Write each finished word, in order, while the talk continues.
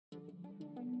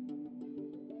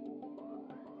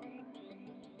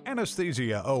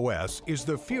AnesthesiaOS is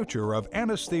the future of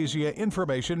anesthesia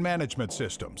information management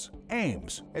systems,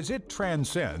 AIMS, as it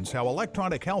transcends how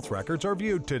electronic health records are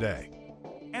viewed today.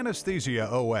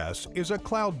 AnesthesiaOS is a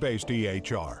cloud-based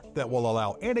EHR that will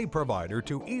allow any provider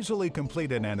to easily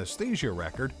complete an anesthesia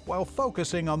record while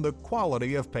focusing on the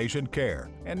quality of patient care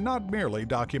and not merely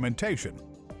documentation.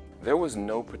 There was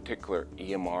no particular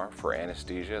EMR for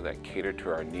anesthesia that catered to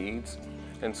our needs,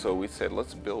 and so we said,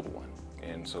 let's build one.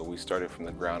 And so we started from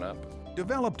the ground up.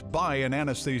 Developed by an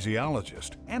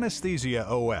anesthesiologist,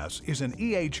 AnesthesiaOS is an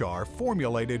EHR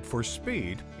formulated for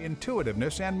speed,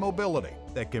 intuitiveness, and mobility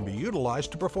that can be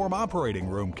utilized to perform operating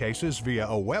room cases via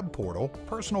a web portal,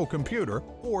 personal computer,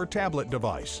 or tablet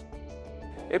device.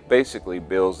 It basically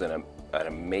builds an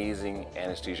amazing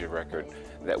anesthesia record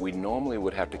that we normally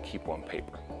would have to keep on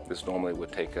paper. This normally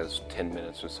would take us 10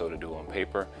 minutes or so to do on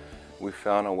paper. We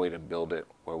found a way to build it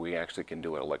where we actually can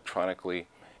do it electronically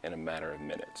in a matter of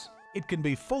minutes. It can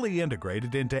be fully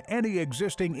integrated into any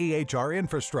existing EHR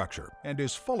infrastructure and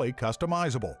is fully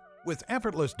customizable. With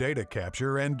effortless data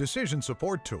capture and decision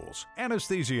support tools,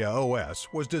 AnesthesiaOS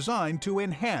was designed to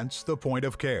enhance the point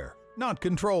of care, not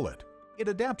control it. It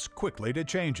adapts quickly to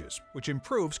changes, which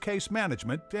improves case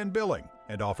management and billing,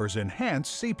 and offers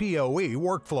enhanced CPOE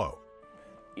workflow.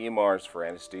 EMRs for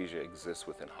anesthesia exist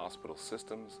within hospital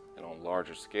systems and on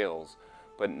larger scales,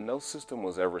 but no system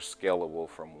was ever scalable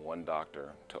from one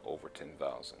doctor to over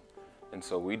 10,000. And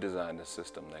so we designed a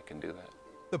system that can do that.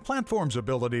 The platform's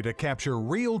ability to capture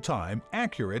real-time,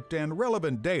 accurate, and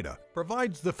relevant data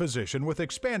provides the physician with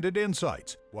expanded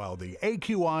insights, while the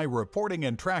AQI reporting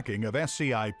and tracking of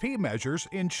SCIP measures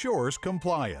ensures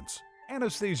compliance.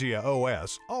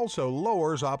 AnesthesiaOS also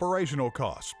lowers operational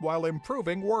costs while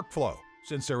improving workflow,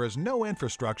 since there is no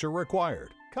infrastructure required,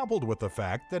 coupled with the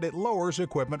fact that it lowers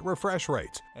equipment refresh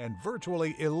rates and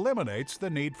virtually eliminates the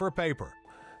need for paper.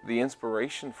 The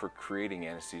inspiration for creating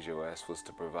AnesthesiaOS was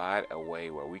to provide a way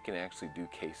where we can actually do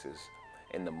cases,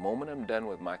 and the moment I'm done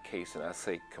with my case and I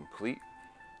say complete,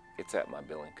 it's at my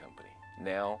billing company.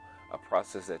 Now, a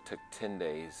process that took 10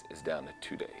 days is down to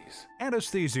 2 days.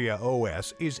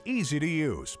 AnesthesiaOS is easy to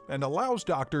use and allows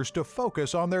doctors to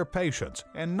focus on their patients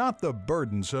and not the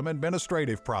burdensome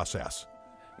administrative process.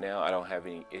 Now I don't have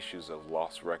any issues of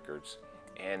lost records,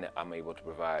 and I'm able to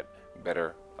provide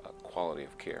better quality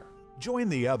of care. Join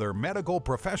the other medical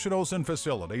professionals and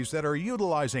facilities that are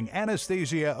utilizing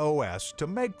AnesthesiaOS to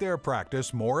make their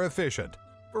practice more efficient.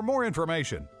 For more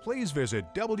information, please visit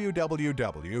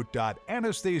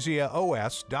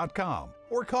www.anesthesiaos.com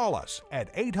or call us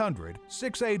at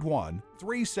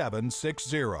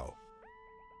 800-681-3760.